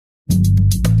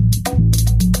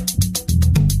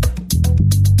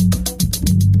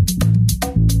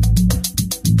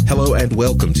Hello and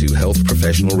welcome to Health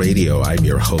Professional Radio. I'm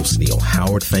your host, Neil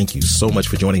Howard. Thank you so much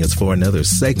for joining us for another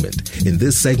segment. In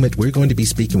this segment, we're going to be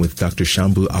speaking with Dr.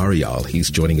 Shambhu Aryal. He's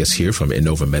joining us here from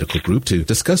Innova Medical Group to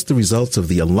discuss the results of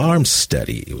the ALARM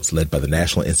study. It was led by the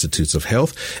National Institutes of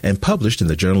Health and published in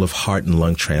the Journal of Heart and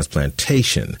Lung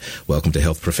Transplantation. Welcome to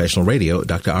Health Professional Radio.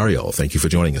 Dr. Aryal, thank you for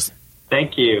joining us.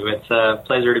 Thank you. It's a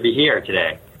pleasure to be here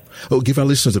today. Give our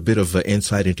listeners a bit of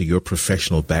insight into your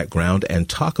professional background and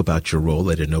talk about your role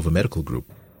at Innova Medical Group.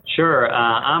 Sure.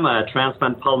 I'm a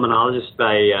transplant pulmonologist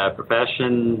by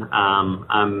profession.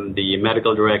 I'm the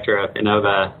medical director of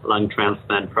Innova Lung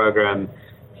Transplant Program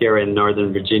here in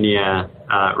Northern Virginia,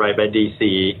 right by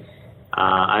D.C.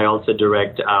 I also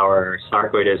direct our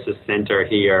sarcoidosis center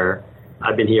here.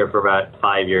 I've been here for about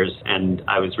 5 years, and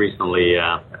I was recently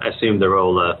assumed the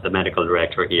role of the medical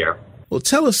director here. Well,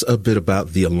 tell us a bit about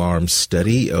the ALARM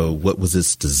study. What was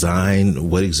its design?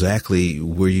 What exactly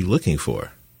were you looking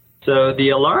for? So the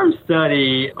ALARM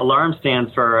study, ALARM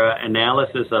stands for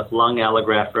Analysis of Lung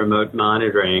Allograft Remote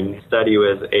Monitoring. The study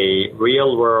was a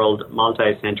real-world,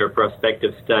 multi-center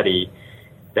prospective study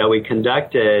that we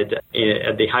conducted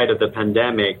at the height of the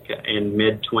pandemic in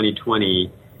mid-2020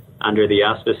 under the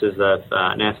auspices of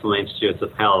National Institutes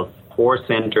of Health. 4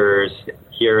 centers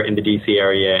here in the D.C.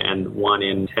 area and 1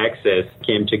 in Texas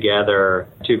came together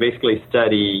to basically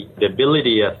study the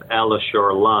ability of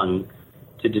Allosure lung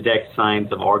to detect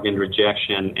signs of organ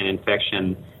rejection and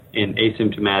infection in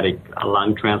asymptomatic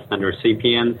lung transplant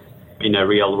recipients in a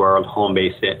real-world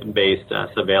home-based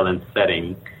surveillance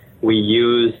setting. We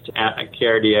used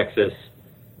CareDX's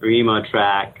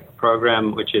RemoTrack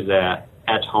program, which is a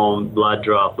at-home blood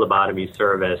draw phlebotomy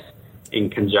service in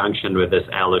conjunction with this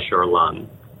Allosure lung.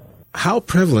 How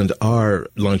prevalent are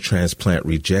lung transplant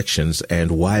rejections,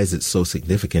 and why is it so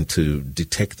significant to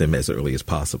detect them as early as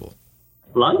possible?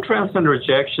 Lung transplant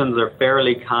rejections are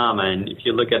fairly common. If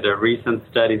you look at a recent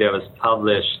study that was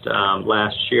published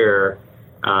last year,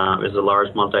 it was a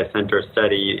large multi-center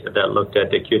study that looked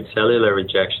at acute cellular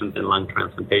rejections in lung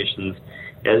transplant patients.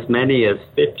 As many as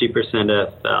 50%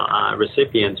 of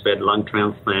recipients who had lung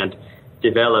transplant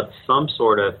developed some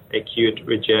sort of acute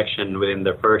rejection within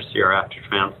the first year after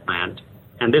transplant.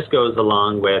 And this goes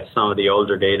along with some of the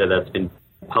older data that's been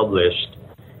published.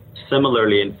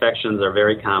 Similarly, infections are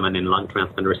very common in lung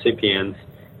transplant recipients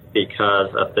because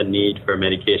of the need for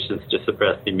medications to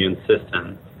suppress the immune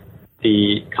system.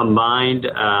 The combined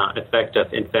effect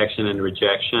of infection and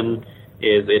rejection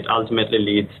is it ultimately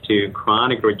leads to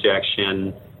chronic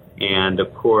rejection and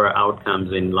poor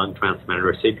outcomes in lung transplant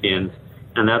recipients.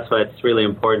 And that's why it's really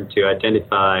important to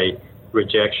identify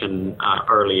rejection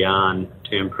early on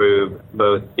to improve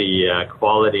both the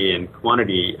quality and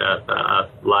quantity of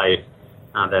life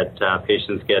that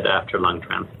patients get after lung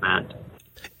transplant.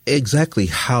 Exactly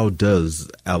how does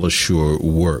Allosure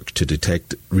work to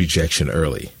detect rejection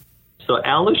early? So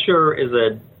Allosure is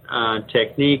a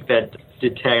technique that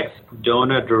detects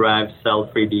donor-derived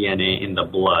cell-free DNA in the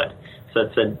blood. So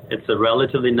it's a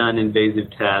relatively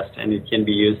non-invasive test, and it can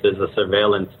be used as a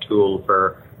surveillance tool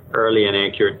for early and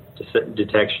accurate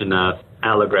detection of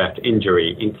allograft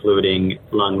injury, including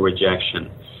lung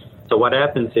rejection. So what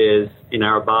happens is, in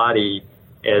our body,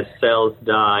 as cells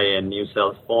die and new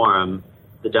cells form,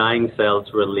 the dying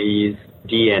cells release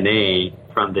DNA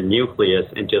from the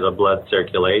nucleus into the blood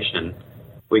circulation.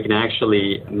 We can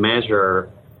actually measure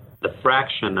the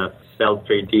fraction of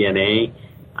cell-free DNA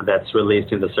that's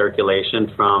released in the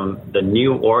circulation from the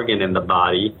new organ in the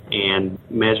body and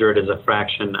measure it as a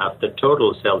fraction of the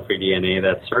total cell-free DNA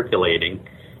that's circulating.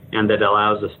 And that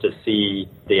allows us to see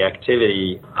the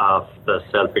activity of the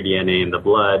cell-free DNA in the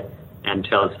blood and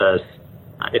tells us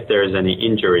if there's any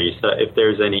injury. So if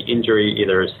there's any injury,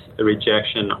 either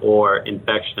rejection or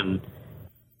infection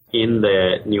in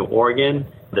the new organ,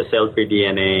 the cell-free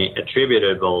DNA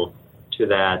attributable to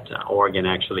that organ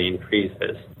actually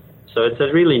increases. So it's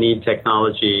a really neat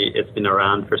technology. It's been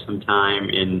around for some time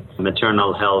in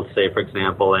maternal health, say, for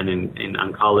example, and in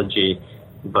oncology,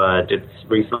 but it's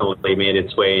recently made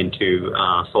its way into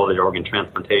solid organ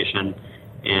transplantation.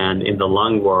 And in the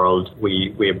lung world,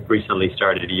 we have recently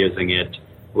started using it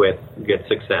with good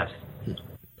success.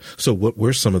 So what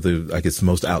were some of the,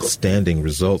 most outstanding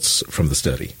results from the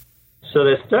study? So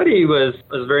the study was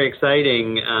very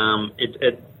exciting.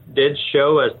 It did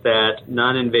show us that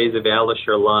non-invasive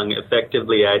Allosure lung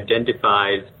effectively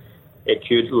identifies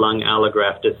acute lung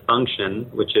allograft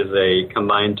dysfunction, which is a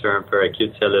combined term for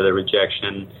acute cellular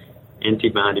rejection,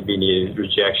 antibody-mediated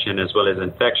rejection, as well as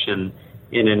infection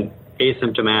in an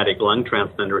asymptomatic lung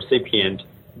transplant recipient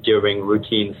during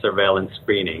routine surveillance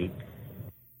screening.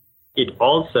 It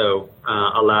also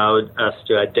allowed us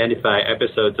to identify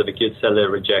episodes of acute cellular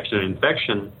rejection and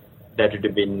infection that would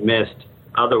have been missed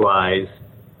otherwise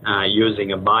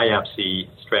using a biopsy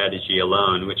strategy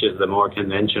alone, which is the more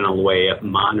conventional way of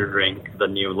monitoring the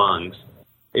new lungs.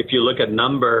 If you look at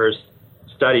numbers,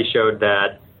 study showed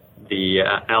that the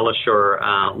Allosure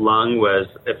lung was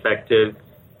effective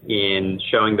in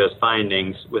showing those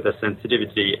findings with a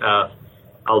sensitivity of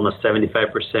almost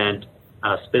 75%,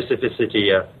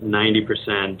 specificity of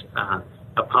 90%,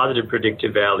 a positive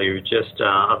predictive value just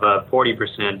about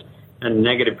 40%, and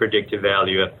negative predictive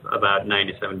value of about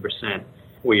 97%.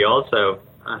 We also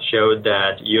showed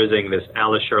that using this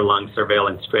Allosure lung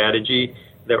surveillance strategy,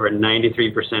 there were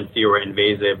 93% fewer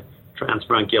invasive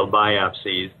transbronchial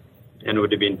biopsies and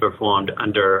would have been performed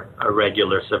under a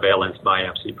regular surveillance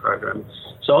biopsy program.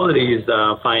 So all of these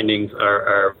findings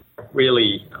are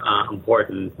really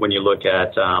important when you look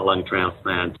at lung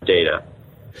transplant data.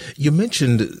 You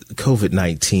mentioned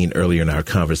COVID-19 earlier in our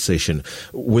conversation.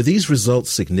 Were these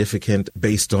results significant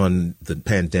based on the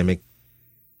pandemic?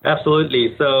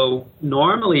 Absolutely. So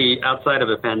normally outside of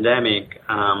a pandemic,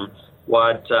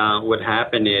 what would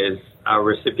happen is our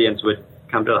recipients would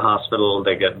come to the hospital,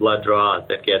 they get blood draws,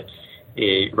 they get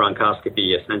a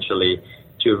bronchoscopy essentially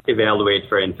to evaluate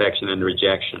for infection and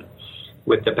rejection.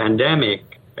 With the pandemic,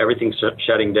 everything's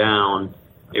shutting down.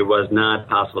 It was not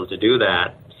possible to do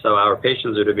that. So our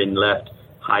patients would have been left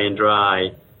high and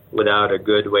dry without a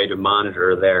good way to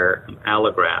monitor their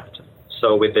allograft.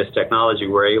 So with this technology,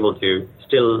 we're able to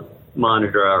still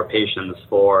monitor our patients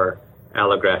for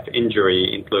allograft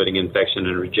injury, including infection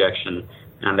and rejection,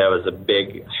 and that was a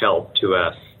big help to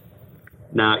us.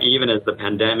 Now, even as the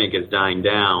pandemic is dying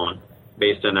down,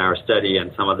 based on our study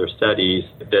and some other studies,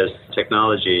 this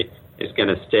technology is going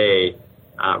to stay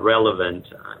relevant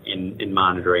in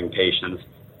monitoring patients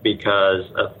because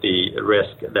of the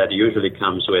risk that usually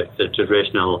comes with the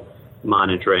traditional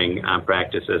monitoring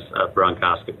practices of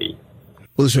bronchoscopy.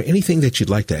 Well, is there anything that you'd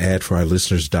like to add for our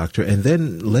listeners, Doctor? And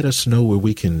then let us know where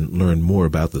we can learn more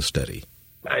about the study.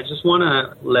 I just want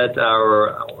to let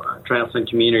our transplant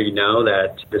community know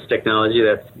that this technology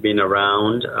that's been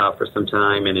around for some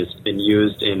time and has been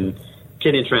used in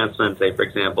kidney transplants, say, for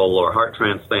example, or heart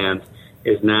transplants,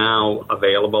 is now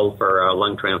available for our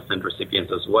lung transplant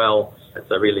recipients as well. It's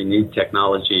a really neat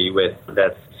technology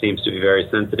that seems to be very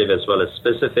sensitive as well as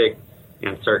specific,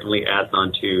 and certainly adds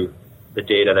on to the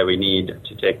data that we need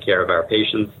to take care of our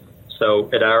patients. So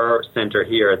at our center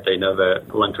here at the Innova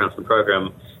Lung Transplant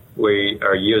Program, we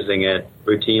are using it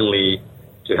routinely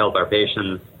to help our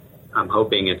patients. I'm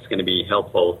hoping it's going to be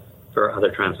helpful for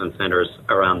other transplant centers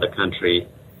around the country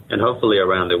and hopefully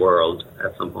around the world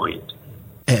at some point.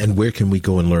 And where can we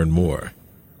go and learn more?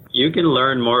 You can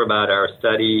learn more about our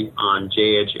study on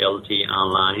JHLT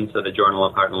Online. So the Journal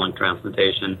of Heart and Lung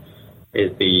Transplantation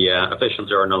is the official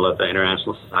journal of the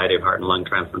International Society of Heart and Lung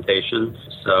Transplantation.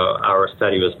 So our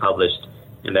study was published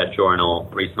in that journal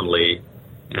recently,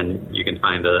 and you can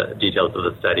find the details of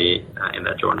the study in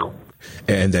that journal.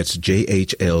 And that's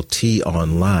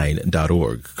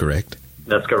jhltonline.org, correct?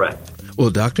 That's correct. Well,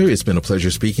 Doctor, it's been a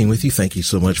pleasure speaking with you. Thank you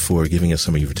so much for giving us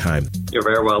some of your time. You're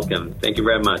very welcome. Thank you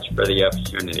very much for the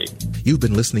opportunity. You've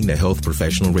been listening to Health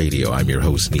Professional Radio. I'm your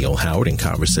host, Neil Howard, in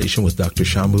conversation with Dr.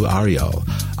 Shambhu Aryal.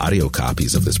 Audio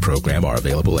copies of this program are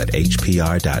available at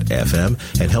hpr.fm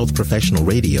and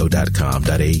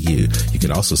healthprofessionalradio.com.au. You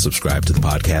can also subscribe to the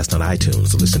podcast on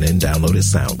iTunes, listen in, download it,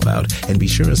 SoundCloud, and be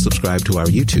sure to subscribe to our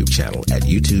YouTube channel at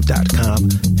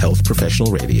youtube.com, Health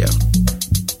Professional Radio.